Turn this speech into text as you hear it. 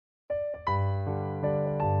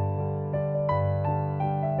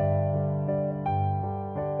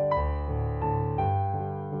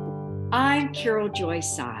I'm Carol Joy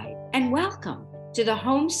Side, and welcome to the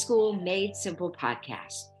Homeschool Made Simple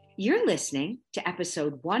podcast. You're listening to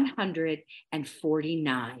episode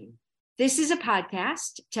 149. This is a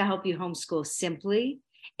podcast to help you homeschool simply,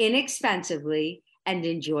 inexpensively, and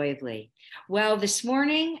enjoyably. Well, this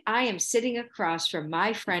morning I am sitting across from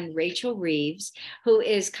my friend Rachel Reeves, who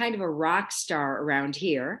is kind of a rock star around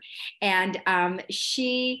here. And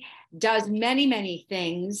she does many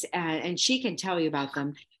things, and she can tell you about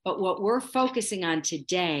them. But what we're focusing on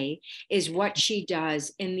today is what she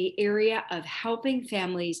does in the area of helping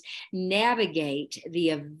families navigate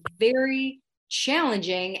the very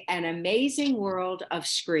challenging and amazing world of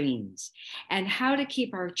screens and how to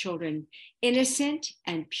keep our children innocent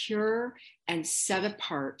and pure and set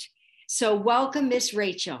apart. So welcome, Miss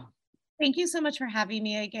Rachel. Thank you so much for having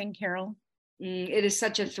me again, Carol. It is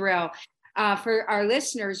such a thrill. For our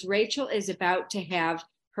listeners, Rachel is about to have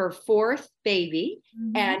her fourth baby,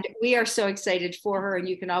 and we are so excited for her, and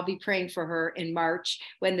you can all be praying for her in March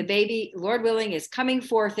when the baby, Lord willing, is coming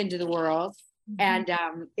forth into the world. And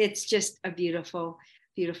it's just a beautiful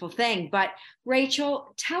thing. But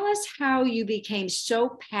Rachel, tell us how you became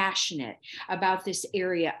so passionate about this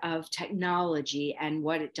area of technology and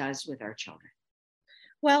what it does with our children.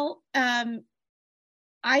 Well,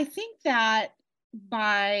 I think that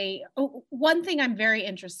one thing I'm very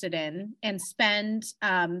interested in and spend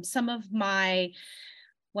some of my,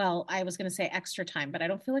 I was going to say extra time, but I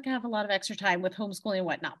don't feel like I have a lot of extra time with homeschooling and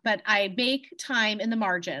whatnot, but I make time in the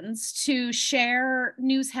margins to share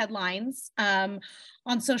news headlines on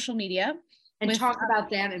social media. And talk about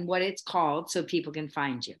that and what it's called so people can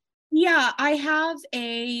find you. Yeah, I have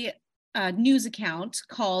a news account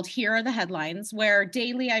called Here Are the Headlines, where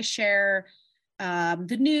daily I share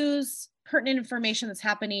the news, pertinent information that's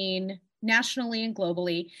happening nationally and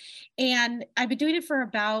globally. And I've been doing it for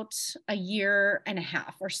about a year and a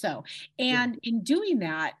half or so. And in doing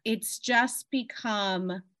that, it's just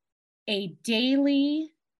become a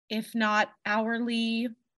daily, if not hourly,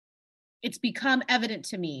 it's become evident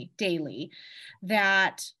to me daily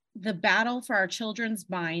that the battle for our children's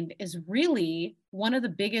mind is really one of the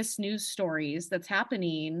biggest news stories that's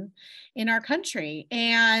happening in our country.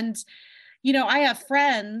 And you know, I have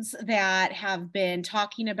friends that have been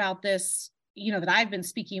talking about this, that I've been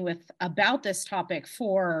speaking with about this topic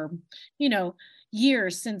for,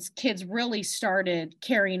 years, since kids really started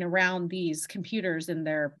carrying around these computers in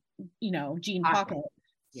their, jean pocket.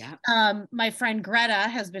 Yeah. My friend Greta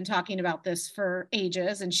has been talking about this for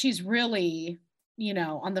ages, and she's really,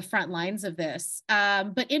 on the front lines of this.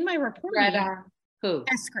 But in my reporting, Greta. Who?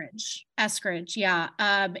 Eskridge, yeah.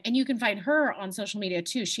 And you can find her on social media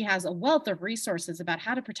too. She has a wealth of resources about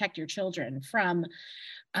how to protect your children from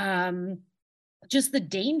just the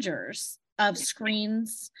dangers of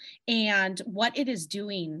screens and what it is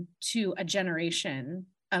doing to a generation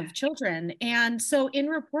of children. And so in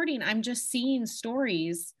reporting, I'm just seeing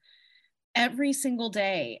stories every single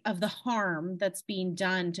day of the harm that's being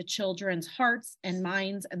done to children's hearts and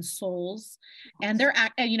minds and souls, and their,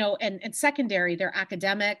 and secondary, their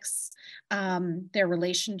academics, their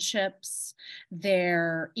relationships,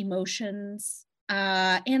 their emotions.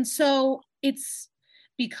 And so it's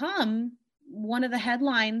become one of the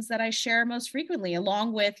headlines that I share most frequently,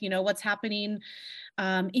 along with, what's happening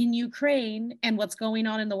in Ukraine and what's going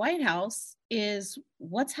on in the White House, is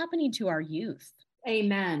what's happening to our youth.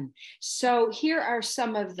 Amen. So here are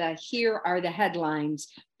the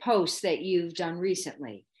headlines posts that you've done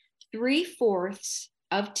recently. 3/4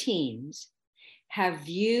 of teens have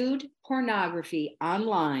viewed pornography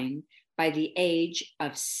online by the age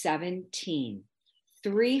of 17.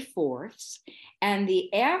 3/4. And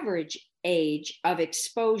the average age of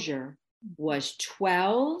exposure was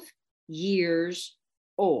 12 years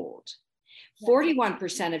old.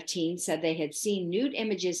 41% of teens said they had seen nude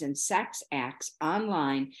images and sex acts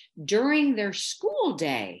online during their school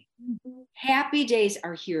day. Happy days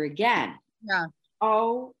are here again. Yeah.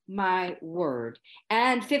 Oh my word.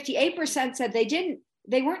 And 58% said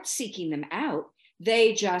they weren't seeking them out.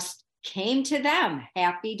 They just came to them,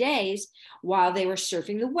 happy days, while they were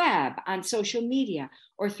surfing the web, on social media,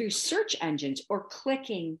 or through search engines, or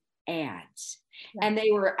clicking ads. Yeah. And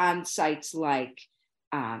they were on sites like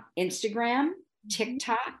Instagram,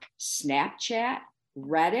 TikTok, Snapchat,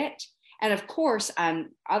 Reddit, and of course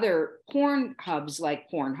on other porn hubs like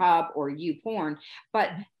Pornhub or YouPorn.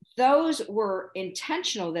 But those were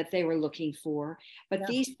intentional that they were looking for. But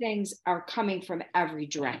these things are coming from every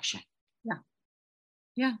direction.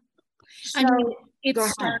 Yeah. So, I mean,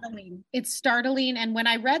 it's startling. It's startling. And when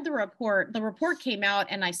I read the report came out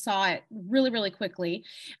and I saw it really, really quickly.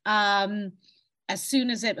 as soon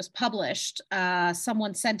as it was published,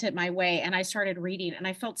 someone sent it my way and I started reading and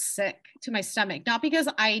I felt sick to my stomach, not because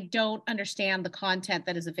I don't understand the content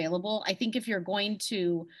that is available. I think if you're going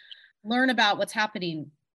to learn about what's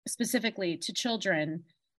happening specifically to children,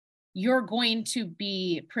 you're going to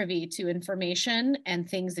be privy to information and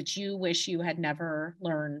things that you wish you had never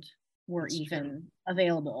learned were That's even true.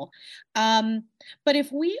 available. But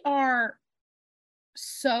if we are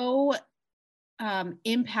so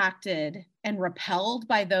impacted and repelled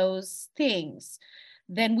by those things,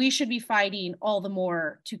 then we should be fighting all the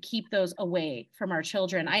more to keep those away from our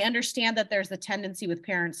children. I understand that there's the tendency with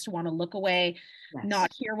parents to want to look away, Yes.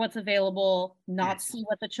 not hear what's available, not Yes. see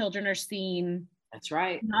what the children are seeing, That's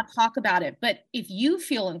right. not talk about it. But if you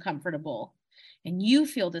feel uncomfortable and you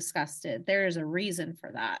feel disgusted, there is a reason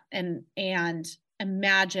for that. And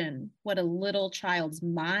imagine what a little child's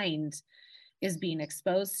mind is being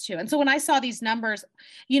exposed to. And so when I saw these numbers,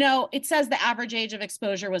 it says the average age of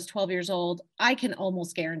exposure was 12 years old. I can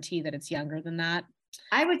almost guarantee that it's younger than that.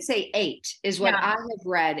 I would say 8 is what I have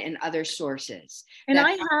read in other sources. And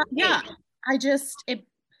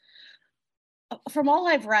from all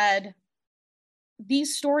I've read,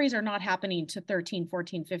 these stories are not happening to 13,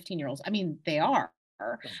 14, 15-year-olds. I mean, they are,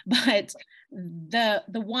 but the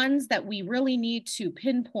ones that we really need to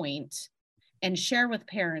pinpoint and share with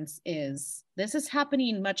parents is this is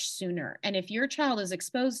happening much sooner. And if your child is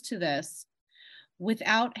exposed to this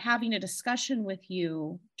without having a discussion with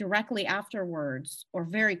you directly afterwards or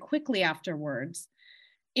very quickly afterwards,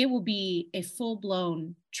 it will be a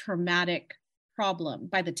full-blown traumatic problem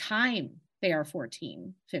by the time they are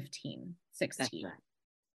 14, 15, 16. That's right.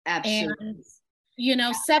 Absolutely.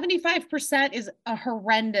 And, 75% is a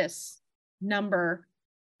horrendous number,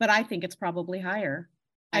 but I think it's probably higher.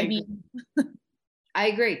 I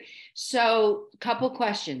agree. So a couple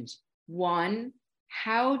questions. One,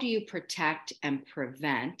 how do you protect and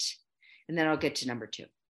prevent? And then I'll get to number 2.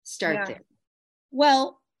 Start there.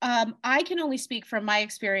 Well, I can only speak from my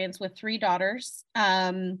experience with 3 daughters,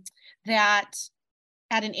 that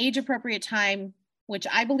at an age appropriate time, which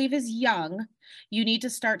I believe is young, you need to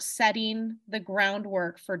start setting the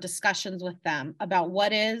groundwork for discussions with them about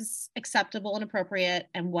what is acceptable and appropriate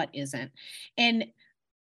and what isn't. And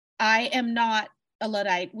I am not a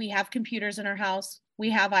Luddite. We have computers in our house.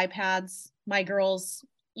 We have iPads. My girls,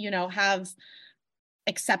 have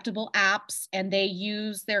acceptable apps and they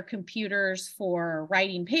use their computers for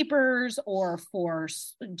writing papers or for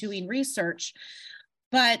doing research.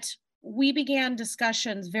 But we began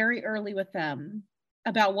discussions very early with them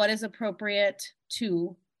about what is appropriate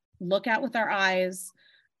to look at with our eyes,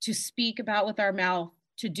 to speak about with our mouth,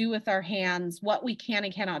 to do with our hands, what we can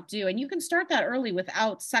and cannot do. And you can start that early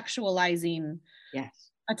without sexualizing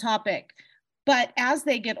a topic. But as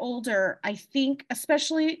they get older, I think,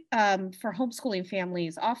 especially for homeschooling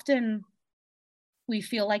families, often we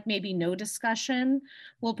feel like maybe no discussion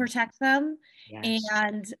will protect them. Yes.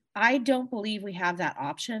 And I don't believe we have that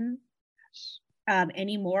option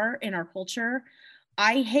anymore in our culture.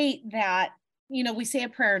 I hate that, we say a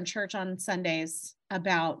prayer in church on Sundays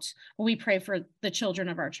about when we pray for the children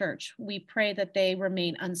of our church. We pray that they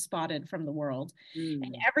remain unspotted from the world.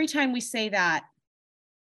 And every time we say that,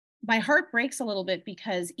 my heart breaks a little bit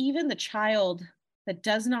because even the child that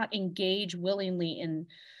does not engage willingly in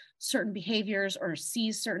certain behaviors or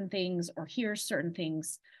sees certain things or hears certain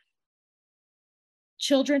things,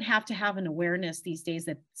 children have to have an awareness these days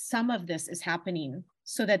that some of this is happening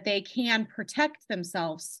so that they can protect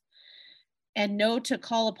themselves and know to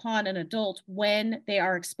call upon an adult when they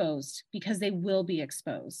are exposed, because they will be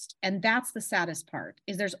exposed. And that's the saddest part,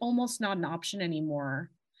 is there's almost not an option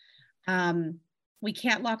anymore. We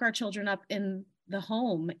can't lock our children up in the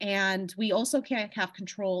home, and we also can't have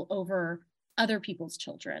control over other people's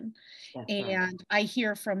children. That's and right. I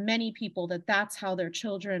hear from many people that that's how their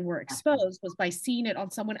children were exposed, was by seeing it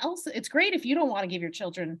on someone else. It's great if you don't want to give your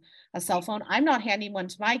children a cell phone. I'm not handing one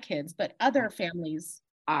to my kids, but other families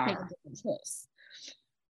make a different choice.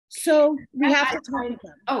 So we have to talk to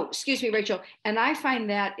them. Oh, excuse me, Rachel. And I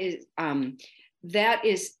find that is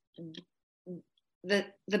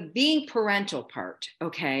the being parental part.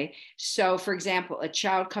 Okay. So for example, a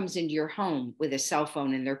child comes into your home with a cell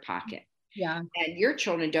phone in their pocket. Yeah. And your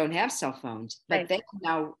children don't have cell phones, but they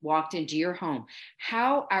now walked into your home.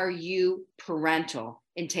 How are you parental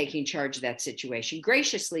in taking charge of that situation?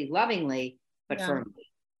 Graciously, lovingly, but firmly.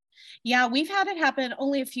 Yeah, we've had it happen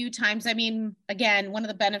only a few times. I mean, again, one of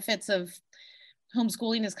the benefits of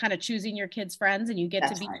homeschooling is kind of choosing your kids' friends, and you get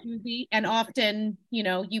to be choosy. And often,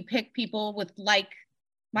 you pick people with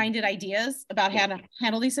like-minded ideas about how to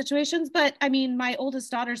handle these situations. But I mean, my oldest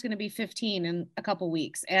daughter is going to be 15 in a couple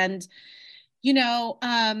weeks. And you know,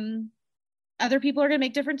 other people are going to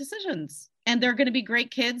make different decisions, and they're going to be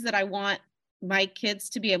great kids that I want my kids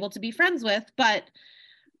to be able to be friends with. But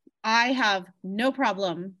I have no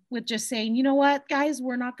problem with just saying, you know what, guys,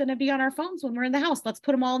 we're not going to be on our phones when we're in the house. Let's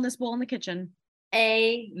put them all in this bowl in the kitchen.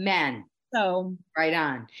 Amen. So right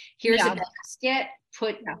on. Here's yeah. a basket.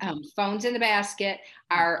 Put phones in the basket.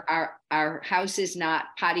 Our house is not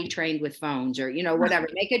potty trained with phones, or whatever.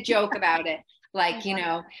 Make a joke about it, like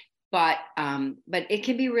But it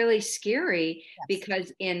can be really scary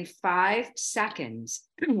because in 5 seconds,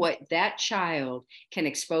 what that child can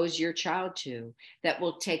expose your child to, that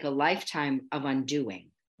will take a lifetime of undoing.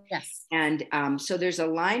 Yes. And so there's a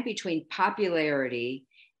line between popularity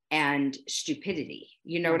and stupidity.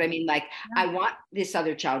 You know what I mean? Like, I want this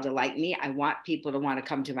other child to like me. I want people to want to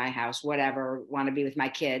come to my house, whatever, want to be with my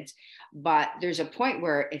kids. But there's a point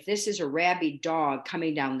where if this is a rabid dog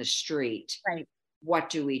coming down the street, what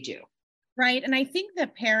do we do? Right. And I think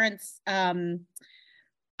that parents, I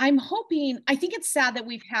think it's sad that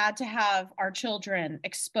we've had to have our children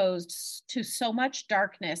exposed to so much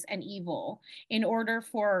darkness and evil in order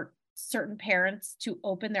for certain parents to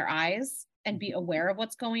open their eyes and be aware of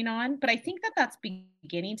what's going on. But I think that that's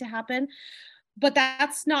beginning to happen, but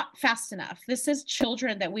that's not fast enough. This is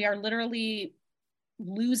children that we are literally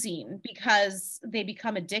losing because they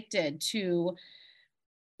become addicted to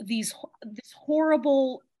this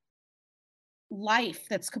horrible life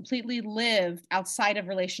that's completely lived outside of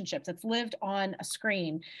relationships. It's lived on a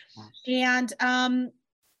screen. And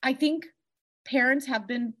I think parents have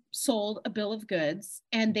been sold a bill of goods,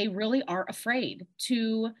 and they really are afraid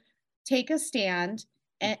to take a stand.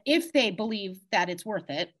 And if they believe that it's worth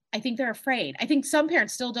it, I think they're afraid. I think some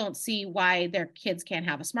parents still don't see why their kids can't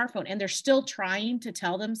have a smartphone, and they're still trying to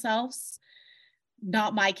tell themselves,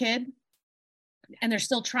 not my kid. And they're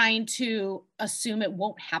still trying to assume it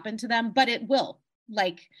won't happen to them, but it will.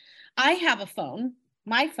 Like, I have a phone,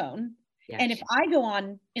 my phone, and if I go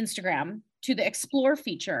on Instagram to the explore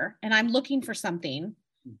feature and I'm looking for something,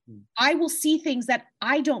 I will see things that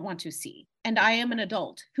I don't want to see. And I am an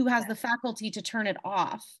adult who has the faculty to turn it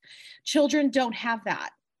off. Children don't have that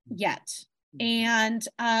yet. And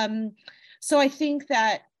so I think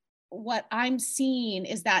that what I'm seeing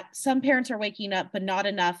is that some parents are waking up, but not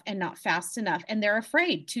enough and not fast enough. And they're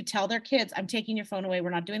afraid to tell their kids, I'm taking your phone away. We're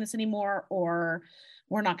not doing this anymore. Or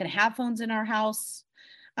we're not going to have phones in our house,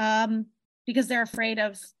 because they're afraid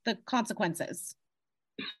of the consequences.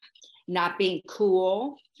 Not being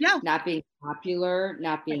cool, yeah, not being popular,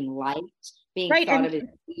 not being liked, being right. thought of as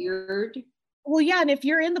weird. Well, yeah. And if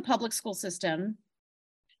you're in the public school system,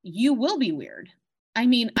 you will be weird. I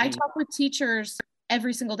mean, I talk with teachers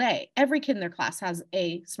every single day. Every kid in their class has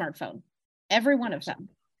a smartphone, every one of them.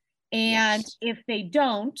 And if they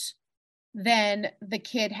don't, then the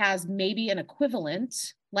kid has maybe an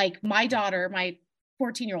equivalent. Like my daughter, my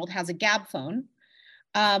 14-year-old, has a Gab phone,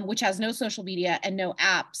 which has no social media and no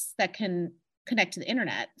apps that can connect to the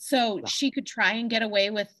internet. So she could try and get away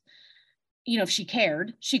with, if she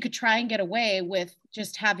cared, she could try and get away with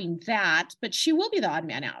just having that, but she will be the odd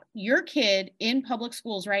man out. Your kid in public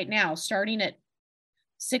schools right now, starting at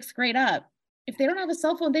 6th grade up, if they don't have a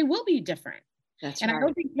cell phone, they will be different. That's and right. I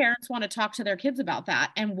don't think parents want to talk to their kids about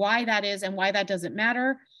that and why that is and why that doesn't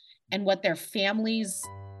matter and what their family's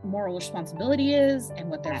moral responsibility is and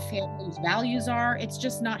what their family's values are. It's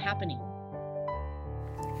just not happening.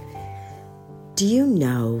 Do you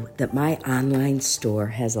know that my online store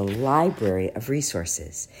has a library of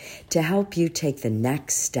resources to help you take the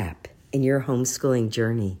next step in your homeschooling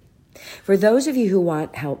journey? For those of you who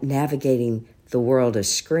want help navigating the world of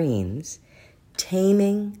screens,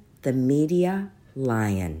 Taming the Media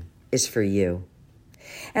Lion is for you.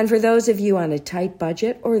 And for those of you on a tight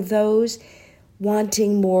budget or those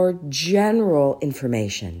wanting more general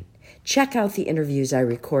information, check out the interviews I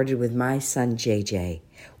recorded with my son, JJ.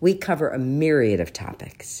 We cover a myriad of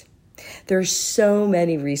topics. There are so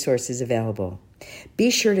many resources available. Be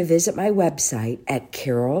sure to visit my website at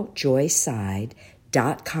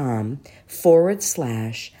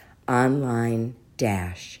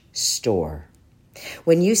caroljoyside.com/online-store.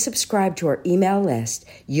 When you subscribe to our email list,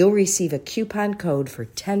 you'll receive a coupon code for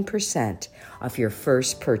 10% off your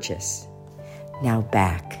first purchase. Now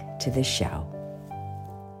back to the show.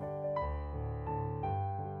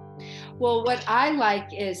 Well, what I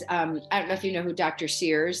like is, I don't know if you know who Dr.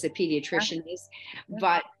 Sears, the pediatrician, is,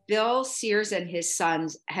 but Bill Sears and his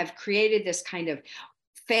sons have created this kind of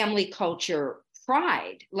family culture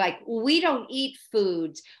pride. Like, we don't eat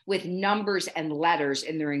foods with numbers and letters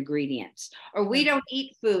in their ingredients, or we don't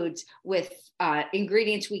eat foods with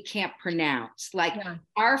ingredients we can't pronounce. Like,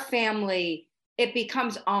 our family it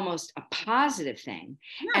becomes almost a positive thing.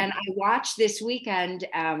 Yeah. And I watched this weekend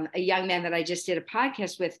a young man that I just did a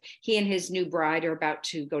podcast with. He and his new bride are about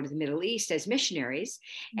to go to the Middle East as missionaries.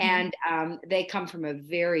 And they come from a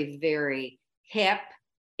very, very hip,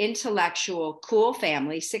 intellectual, cool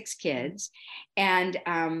family, 6 kids. And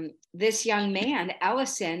this young man,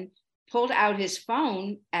 Ellison, pulled out his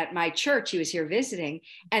phone at my church. He was here visiting,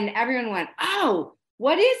 and everyone went, "Oh,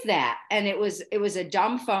 what is that?" And it was a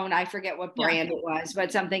dumb phone. I forget what brand it was,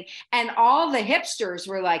 but something. And all the hipsters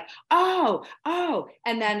were like, "Oh."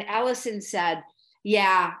 And then Ellison said,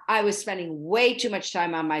 "Yeah, I was spending way too much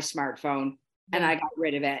time on my smartphone, and I got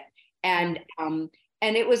rid of it." And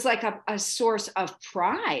it was like a source of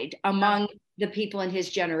pride among the people in his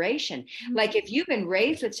generation. Like, if you've been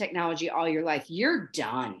raised with technology all your life, you're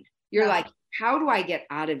done. You're like, how do I get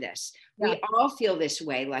out of this? We all feel this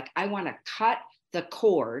way. Like, I want to cut the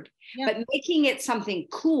cord, but making it something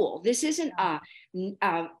cool. This isn't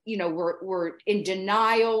we're in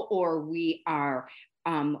denial, or we are,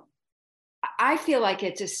 I feel like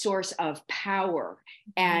it's a source of power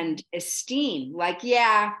and esteem. Like,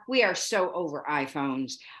 yeah, we are so over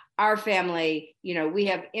iPhones. Our family, we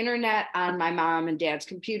have internet on my mom and dad's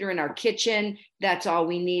computer in our kitchen. That's all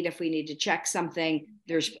we need. If we need to check something,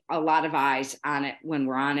 there's a lot of eyes on it when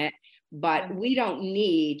we're on it, but we don't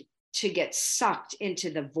need to get sucked into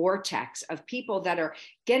the vortex of people that are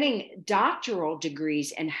getting doctoral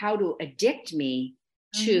degrees in how to addict me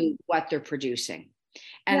to what they're producing.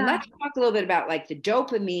 And let's talk a little bit about like the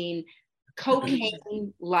dopamine,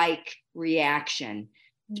 cocaine-like reaction.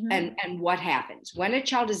 And what happens when a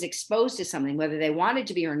child is exposed to something, whether they want it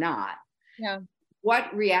to be or not.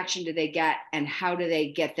 What reaction do they get, and how do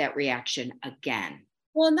they get that reaction again?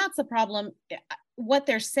 Well, and that's the problem. What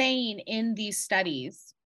they're saying in these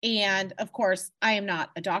studies, and of course, I am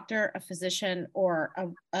not a doctor, a physician, or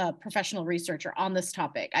a professional researcher on this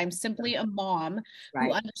topic. I'm simply a mom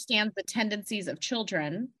who understands the tendencies of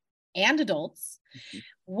children and adults.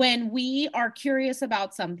 When we are curious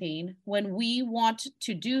about something, when we want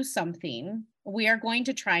to do something, we are going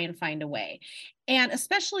to try and find a way. And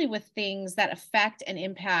especially with things that affect and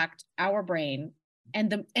impact our brain and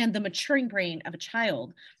the maturing brain of a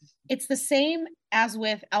child, it's the same as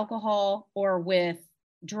with alcohol or with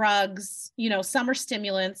drugs. Some are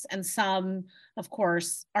stimulants, and some, of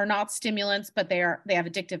course, are not stimulants, but they have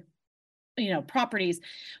addictive properties.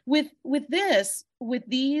 With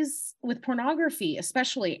pornography,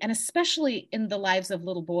 especially in the lives of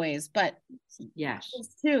little boys, but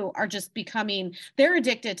those too are just they're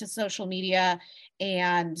addicted to social media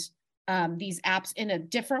and these apps in a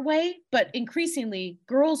different way. But increasingly,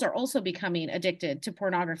 girls are also becoming addicted to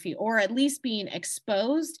pornography, or at least being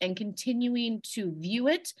exposed and continuing to view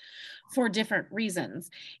it for different reasons.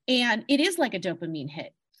 And it is like a dopamine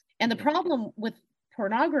hit. And the problem with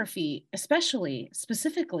pornography,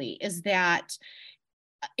 specifically, is that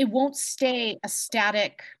it won't stay a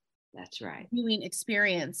static viewing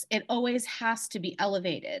experience. It always has to be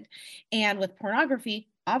elevated. And with pornography,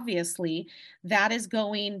 obviously, that is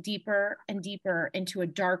going deeper and deeper into a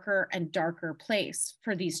darker and darker place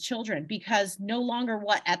for these children, because no longer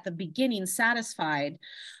what at the beginning satisfied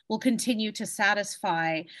will continue to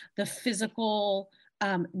satisfy the physical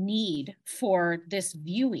need for this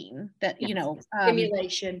viewing that,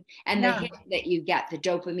 stimulation and the hit that you get, the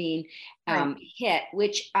dopamine hit,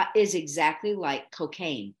 which is exactly like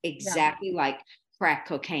cocaine, like crack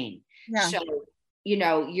cocaine. So,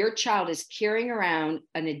 your child is carrying around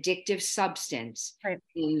an addictive substance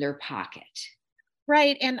in their pocket.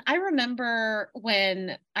 Right. And I remember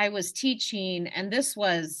when I was teaching, and this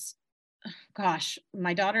was,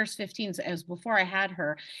 my daughter's 15, so it was before I had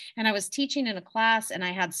her, and I was teaching in a class, and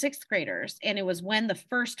I had 6th graders, and it was when the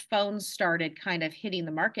first phones started kind of hitting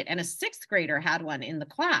the market, and a 6th grader had one in the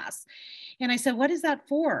class. And I said, "What is that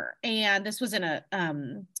for?" And this was in a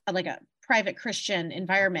private Christian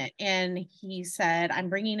environment. And he said, "I'm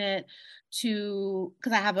bringing it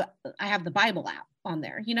because I have the Bible app on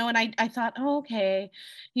there, and I thought, oh, okay.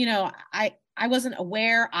 I wasn't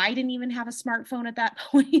aware. I didn't even have a smartphone at that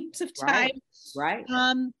point of time. Right.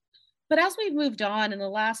 But as we've moved on in the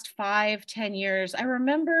last 5-10 years, I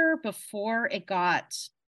remember before we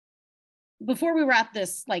were at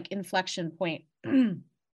this like inflection point,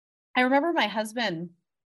 I remember my husband,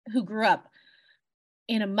 who grew up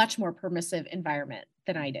in a much more permissive environment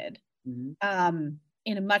than I did, in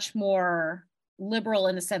a much more liberal,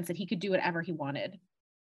 in the sense that he could do whatever he wanted.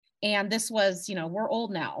 And this was, we're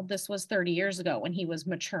old now. This was 30 years ago when he was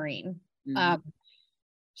maturing.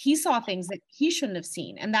 He saw things that he shouldn't have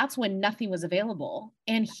seen. And that's when nothing was available.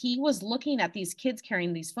 And he was looking at these kids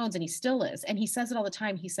carrying these phones, and he still is. And he says it all the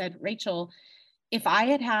time. He said, "Rachel, if I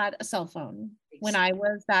had had a cell phone when I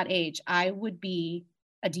was that age, I would be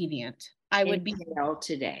a deviant. I would be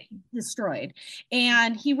today destroyed.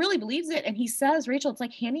 And he really believes it. And he says, Rachel, it's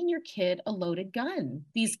like handing your kid a loaded gun.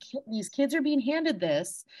 These kids are being handed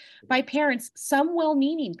this by parents, some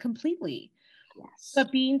well-meaning completely, yes, but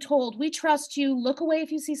being told, we trust you, look away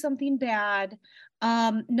if you see something bad,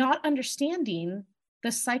 not understanding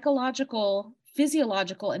the psychological,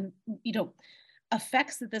 physiological, and,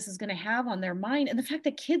 effects that this is going to have on their mind. And the fact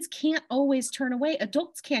that kids can't always turn away,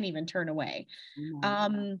 adults can't even turn away.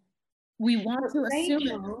 We want to assume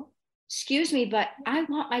Rachel, excuse me, but I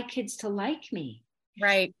want my kids to like me.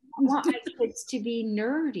 Right. I want my kids to be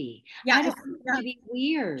nerdy. Yeah, I don't want them to be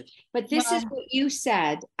weird. But this is what you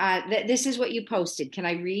said. This is what you posted. Can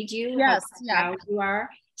I read you how proud you are?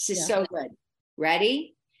 This is so good.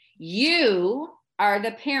 Ready? You are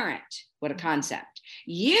the parent. What a concept.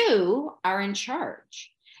 You are in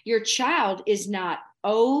charge. Your child is not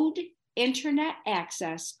owed internet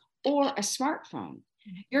access or a smartphone.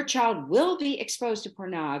 Your child will be exposed to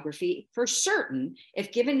pornography for certain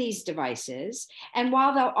if given these devices. And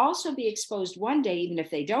while they'll also be exposed one day, even if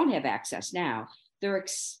they don't have access now, their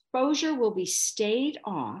exposure will be stayed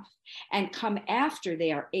off and come after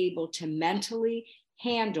they are able to mentally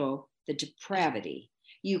handle the depravity.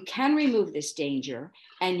 You can remove this danger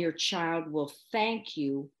and your child will thank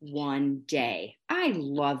you one day. I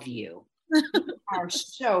love you. You are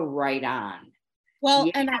so right on. Well,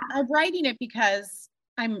 and I'm writing it because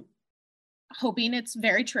I'm hoping it's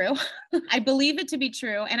very true. I believe it to be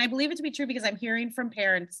true. And I believe it to be true because I'm hearing from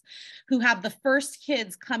parents who have the first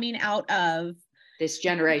kids coming out of this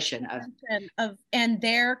generation of and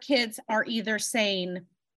their kids are either saying,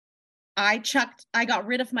 I got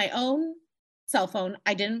rid of my own cell phone.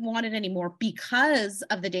 I didn't want it anymore because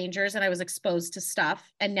of the dangers and I was exposed to stuff.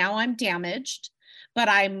 And now I'm damaged, but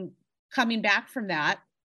I'm coming back from that.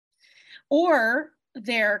 Or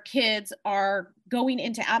their kids are going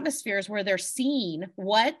into atmospheres where they're seeing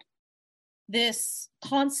what this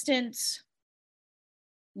constant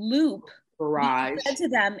loop said to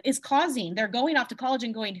them is causing. They're going off to college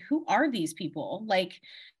and going, who are these people? Like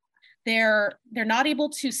they're not able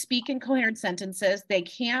to speak in coherent sentences. They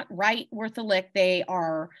can't write worth a lick. They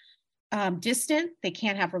are distant. They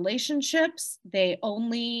can't have relationships. They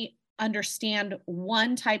only understand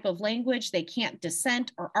one type of language. They can't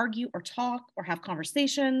dissent or argue or talk or have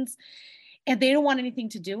conversations, and they don't want anything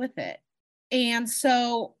to do with it. And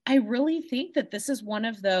so I really think that this is one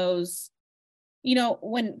of those,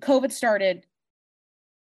 when COVID started,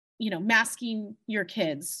 masking your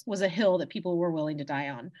kids was a hill that people were willing to die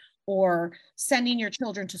on, or sending your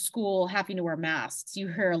children to school having to wear masks. You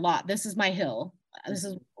hear a lot, this is my hill. This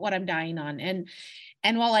is what I'm dying on.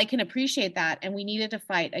 And while I can appreciate that, and we needed to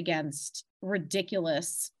fight against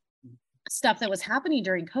ridiculous stuff that was happening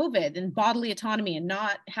during COVID and bodily autonomy and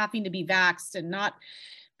not having to be vaxxed and not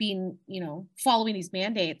being, following these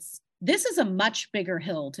mandates, this is a much bigger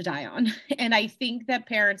hill to die on. And I think that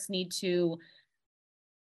parents need to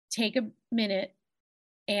take a minute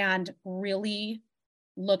and really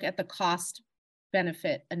look at the cost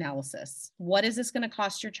benefit analysis. What is this going to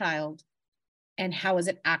cost your child? And how is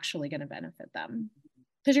it actually going to benefit them?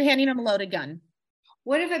 Because you're handing them a loaded gun.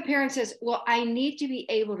 What if a parent says, well, I need to be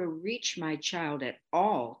able to reach my child at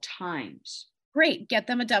all times? Great. Get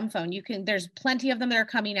them a dumb phone. There's plenty of them that are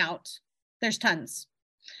coming out. There's tons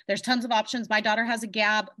of options. My daughter has a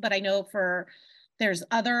Gab, but I know there's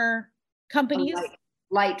other companies.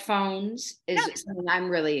 Light phones is something I'm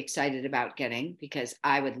really excited about getting, because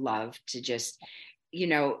I would love to just,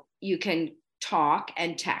 you can talk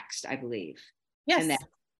and text, I believe. Yes. And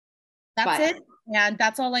that's it. And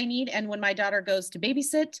that's all I need. And when my daughter goes to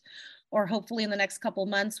babysit, or hopefully in the next couple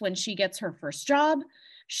months when she gets her first job,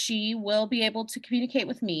 she will be able to communicate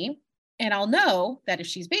with me. And I'll know that if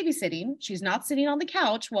she's babysitting, she's not sitting on the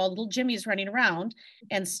couch while little Jimmy's running around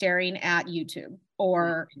and staring at YouTube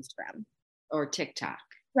or Instagram. Or TikTok.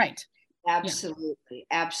 Right. Absolutely. Yeah.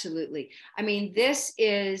 Absolutely. I mean, this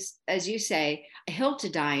is, as you say, a hill to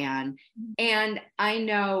die on. And I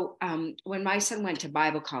know when my son went to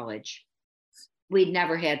Bible college, we'd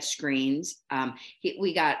never had screens.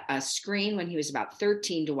 We got a screen when he was about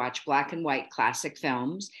 13 to watch black and white classic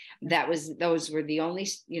films. Those were the only,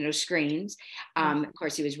 screens. Of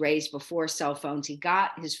course, he was raised before cell phones. He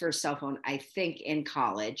got his first cell phone, I think, in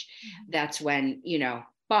college. That's when,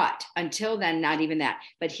 but until then, not even that.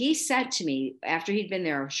 But he said to me, after he'd been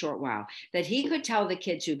there a short while, that he could tell the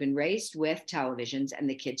kids who'd been raised with televisions and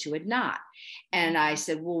the kids who had not. And I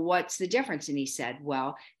said, well, what's the difference? And he said,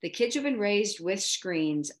 well, the kids who've been raised with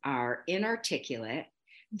screens are inarticulate,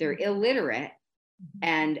 they're illiterate,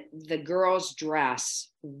 and the girls dress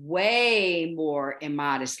way more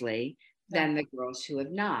immodestly than the girls who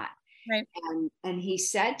have not. Right. And he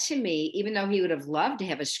said to me, even though he would have loved to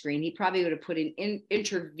have a screen, he probably would have put an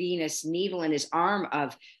intravenous needle in his arm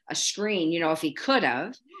of a screen, if he could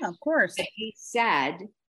have. Yeah, of course. But he said,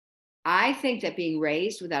 I think that being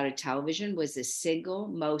raised without a television was the single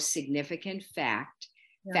most significant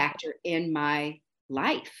factor in my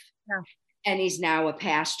life. Yeah. And he's now a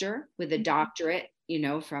pastor with a doctorate,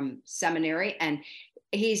 from seminary. And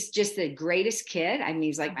he's just the greatest kid. I mean,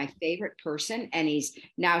 he's like my favorite person. And he's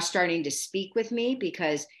now starting to speak with me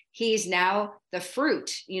because he's now the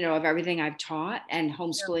fruit, of everything I've taught and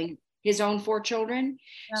homeschooling his own 4 children.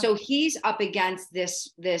 Yeah. So he's up against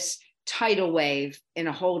this tidal wave in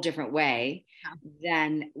a whole different way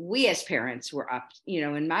than we as parents were up,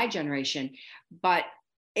 in my generation. But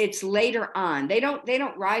it's later on. They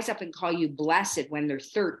don't rise up and call you blessed when they're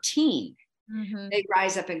 13. Mm-hmm. They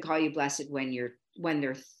rise up and call you blessed when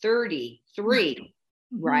they're 33,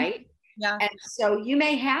 mm-hmm. right? Yeah. And so you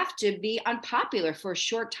may have to be unpopular for a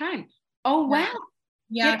short time. Oh, wow.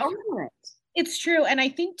 Yeah. Get over it. It's true. And I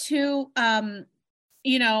think too,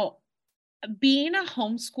 being a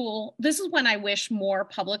homeschool, this is when I wish more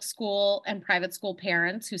public school and private school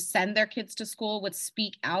parents who send their kids to school would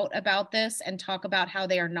speak out about this and talk about how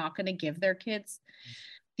they are not going to give their kids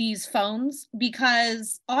these phones,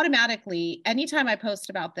 because automatically, anytime I post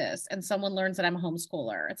about this and someone learns that I'm a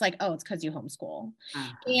homeschooler, it's like, oh, it's because you homeschool.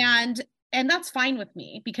 Uh-huh. And that's fine with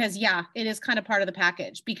me because it is kind of part of the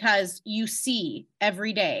package, because you see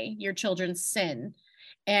every day your children sin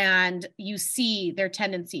and you see their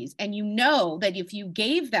tendencies, and you know that if you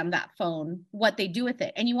gave them that phone, what they do with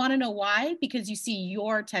it. And you want to know why? Because you see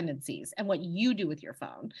your tendencies and what you do with your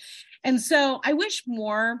phone. And so I wish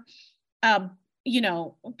more,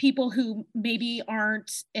 people who maybe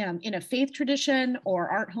aren't in a faith tradition or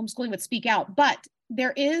aren't homeschooling would speak out, but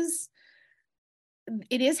it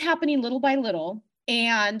is happening little by little.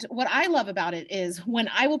 And what I love about it is when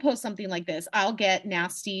I will post something like this, I'll get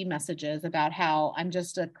nasty messages about how I'm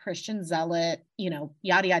just a Christian zealot, yada,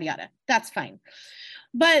 yada, yada. That's fine.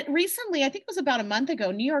 But recently, I think it was about a month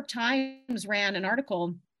ago, New York Times ran an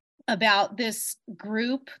article about this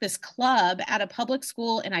group, this club at a public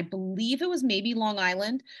school, and I believe it was maybe Long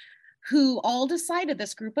Island, who all decided,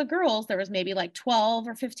 this group of girls, there was maybe like 12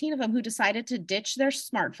 or 15 of them, who decided to ditch their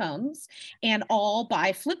smartphones and all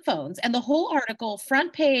buy flip phones. And the whole article,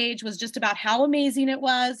 front page, was just about how amazing it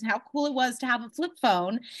was and how cool it was to have a flip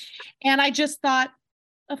phone. And I just thought,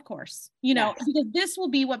 of course, because this will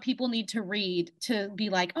be what people need to read to be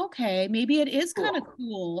like, okay, maybe it is kind of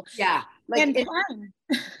cool. Yeah. Like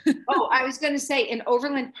I was going to say in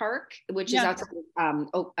Overland Park, which is outside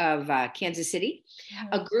of Kansas City,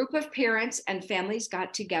 a group of parents and families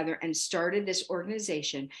got together and started this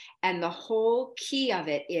organization. And the whole key of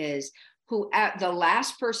it is the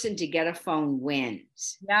last person to get a phone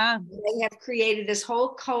wins. Yeah. They have created this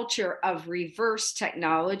whole culture of reverse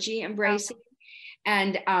technology embracing.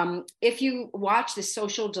 And if you watch The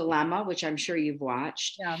Social Dilemma, which I'm sure you've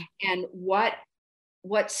watched, and what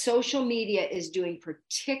social media is doing,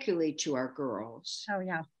 particularly to our girls. Oh,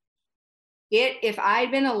 yeah. If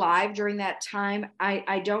I'd been alive during that time,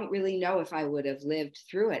 I don't really know if I would have lived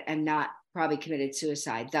through it and not probably committed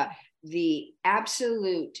suicide. The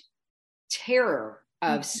absolute terror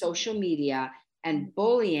of social media and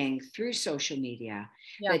bullying through social media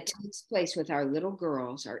that takes place with our little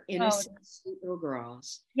girls, our innocent, sweet little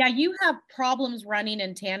girls. Yeah, you have problems running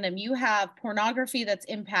in tandem. You have pornography that's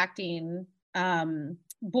impacting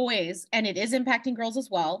boys, and it is impacting girls as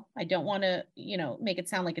well. I don't want to, make it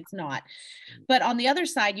sound like it's not. But on the other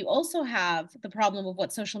side, you also have the problem of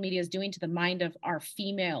what social media is doing to the mind of our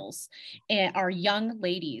females and our young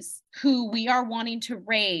ladies who we are wanting to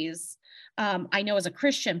raise. I know as a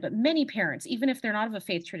Christian, but many parents, even if they're not of a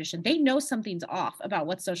faith tradition, they know something's off about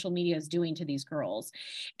what social media is doing to these girls.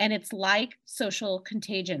 And it's like social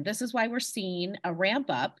contagion. This is why we're seeing a ramp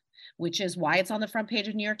up, which is why it's on the front page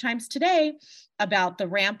of New York Times today, about the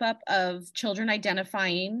ramp up of children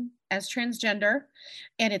identifying as transgender.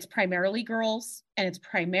 And it's primarily girls, and it's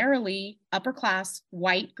primarily upper class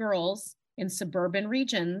white girls in suburban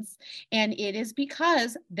regions. And it is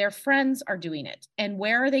because their friends are doing it. And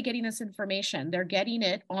where are they getting this information? They're getting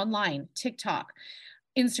it online, TikTok,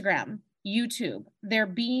 Instagram, YouTube. They're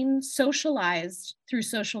being socialized through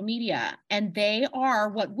social media, and they are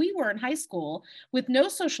what we were in high school with no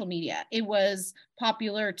social media. It was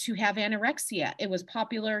popular to have anorexia. It was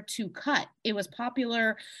popular to cut. It was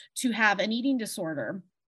popular to have an eating disorder.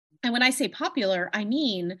 And when I say popular, I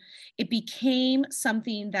mean it became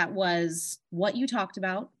something that was what you talked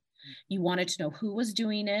about, You wanted to know who was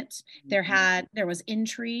doing it. There was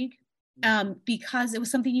intrigue, because it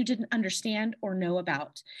was something you didn't understand or know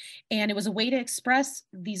about. And it was a way to express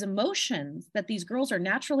these emotions that these girls are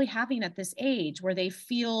naturally having at this age, where they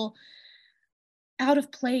feel out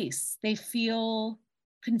of place. They feel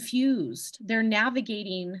confused. They're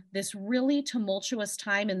navigating this really tumultuous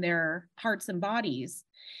time in their hearts and bodies.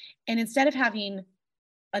 And instead of having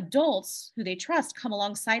adults who they trust come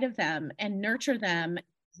alongside of them and nurture them,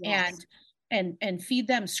 yes, and feed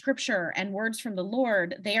them scripture and words from the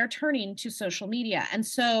Lord, they are turning to social media. And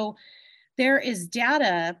so there is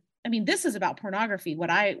data. I mean, this is about pornography, what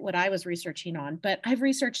I was researching on, but I've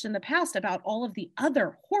researched in the past about all of the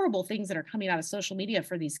other horrible things that are coming out of social media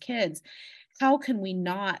for these kids. How can we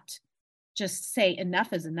not just say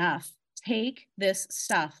enough is enough? Take this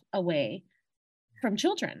stuff away from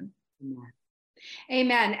children. Yeah.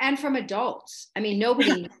 Amen. And from adults. I mean,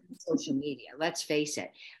 nobody needs social media. Let's face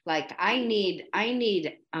it. Like I need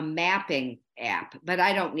a mapping app, but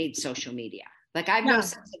I don't need social media. Like I have no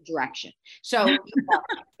sense of direction. So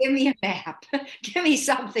give me a map, give me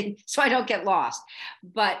something so I don't get lost.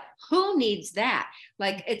 But who needs that?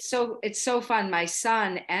 Like it's so fun. My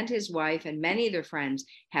son and his wife and many of their friends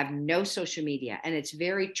have no social media. And it's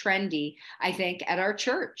very trendy, I think, at our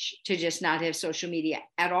church to just not have social media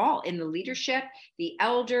at all. In the leadership, the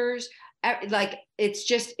elders, like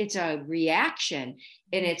it's a reaction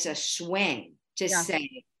and it's a swing to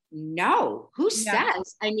say, no, who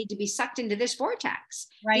says I need to be sucked into this vortex?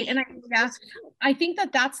 Right. And I think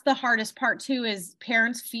that's the hardest part too, is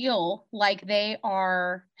parents feel like they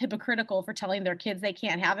are hypocritical for telling their kids they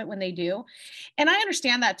can't have it when they do. And I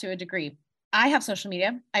understand that to a degree. I have social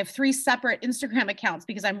media. I have 3 separate Instagram accounts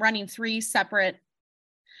because I'm running 3 separate,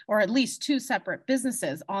 or at least 2 separate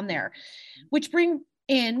businesses on there, which bring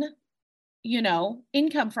in,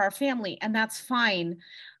 income for our family. And that's fine.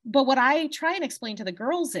 But what I try and explain to the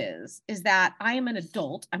girls is that I am an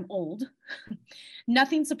adult. I'm old.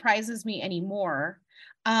 Nothing surprises me anymore.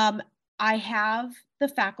 I have the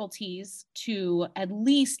faculties to at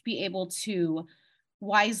least be able to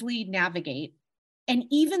wisely navigate. And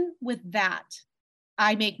even with that,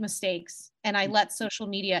 I make mistakes and I let social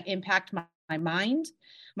media impact my mind,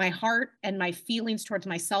 my heart, and my feelings towards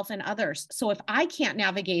myself and others. So if I can't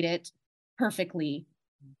navigate it perfectly,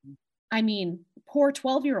 I mean, poor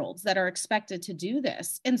 12-year-olds that are expected to do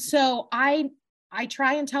this. And so I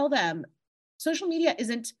try and tell them social media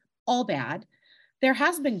isn't all bad. There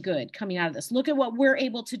has been good coming out of this. Look at what we're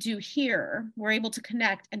able to do here. We're able to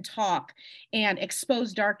connect and talk and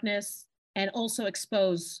expose darkness and also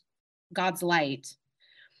expose God's light.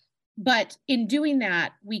 But in doing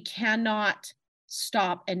that, we cannot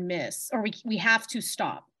stop and miss, or we have to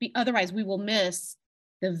stop. Otherwise, we will miss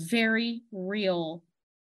the very real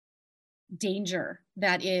danger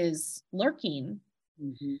that is lurking.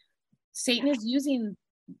 Mm-hmm. Satan is using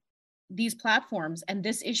these platforms and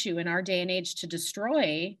this issue in our day and age to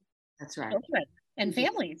destroy children and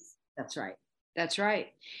families. That's right.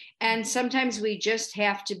 And sometimes we just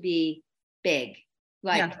have to be big.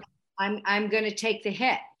 Like I'm going to take the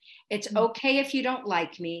hit. It's okay if you don't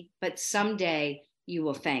like me, but someday you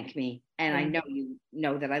will thank me. And I know you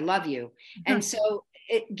know that I love you. And so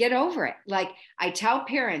get over it. Like I tell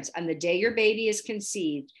parents, on the day your baby is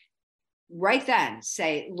conceived, right then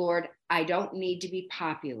say, Lord, I don't need to be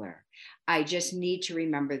popular. I just need to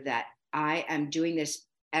remember that I am doing this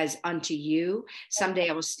as unto you. Someday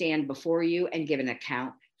I will stand before you and give an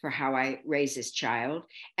account for how I raise this child.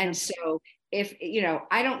 And so if,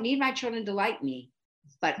 I don't need my children to like me,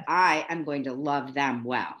 but I am going to love them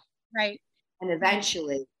well. Right. And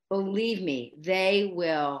eventually, believe me, they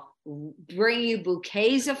will bring you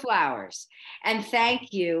bouquets of flowers and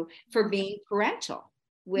thank you for being parental,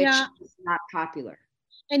 which is not popular.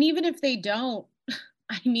 And even if they don't,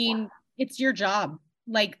 I mean, it's your job.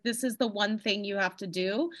 Like, this is the one thing you have to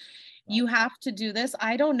do. You have to do this.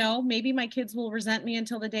 I don't know. Maybe my kids will resent me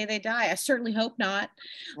until the day they die. I certainly hope not.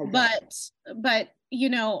 But,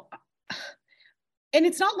 and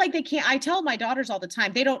it's not like they can't. I tell my daughters all the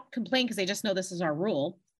time, they don't complain because they just know this is our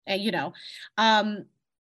rule. And,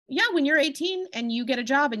 when you're 18 and you get a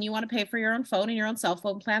job and you want to pay for your own phone and your own cell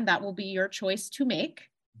phone plan, that will be your choice to make.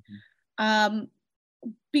 Mm-hmm.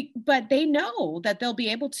 But they know that they'll be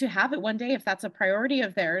able to have it one day if that's a priority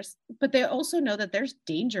of theirs. But they also know that there's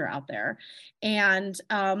danger out there. And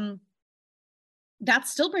that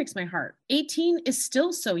still breaks my heart. 18 is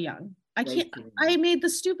still so young. I made the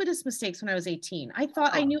stupidest mistakes when I was 18. I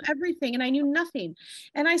thought I knew everything and I knew nothing.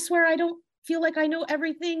 And I swear I don't feel like I know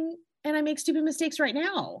everything and I make stupid mistakes right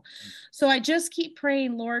now. So I just keep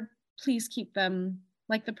praying, Lord, please keep them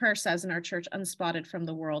like the prayer says in our church, unspotted from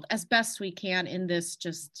the world as best we can in this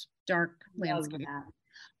just dark landscape.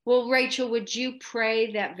 Well, Rachel, would you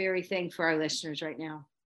pray that very thing for our listeners right now?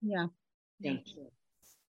 Yeah. Thank you.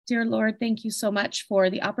 Dear Lord, thank you so much for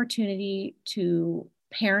the opportunity to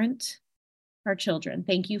parent our children.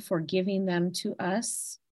 Thank you for giving them to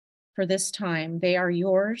us for this time. They are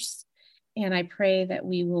yours. And I pray that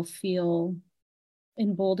we will feel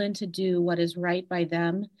emboldened to do what is right by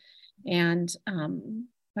them and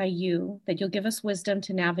by you, that you'll give us wisdom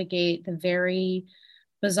to navigate the very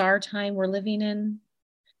bizarre time we're living in,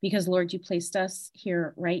 because Lord, you placed us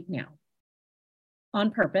here right now on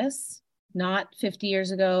purpose, not 50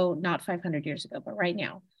 years ago, not 500 years ago, but right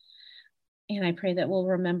now. And I pray that we'll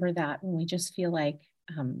remember that when we just feel like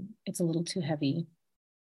it's a little too heavy.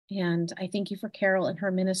 And I thank you for Carol and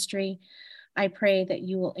her ministry. I pray that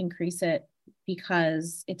you will increase it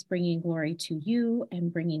because it's bringing glory to you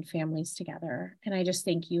and bringing families together. And I just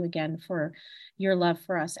thank you again for your love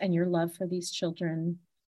for us and your love for these children.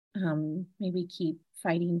 May we keep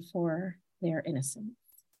fighting for their innocence.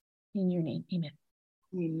 In your name, amen.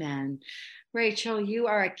 Amen. Rachel, you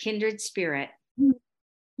are a kindred spirit.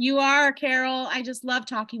 You are, Carol. I just love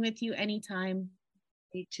talking with you anytime.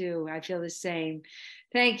 Me too. I feel the same.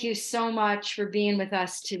 Thank you so much for being with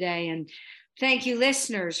us today. And thank you,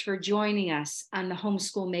 listeners, for joining us on the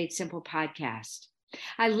Homeschool Made Simple podcast.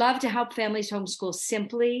 I love to help families homeschool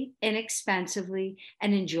simply, inexpensively,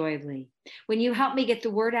 and enjoyably. When you help me get the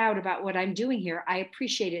word out about what I'm doing here, I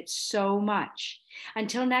appreciate it so much.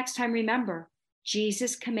 Until next time, remember,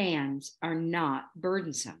 Jesus' commands are not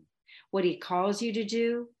burdensome. What he calls you to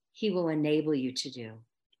do, he will enable you to do.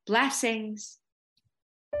 Blessings.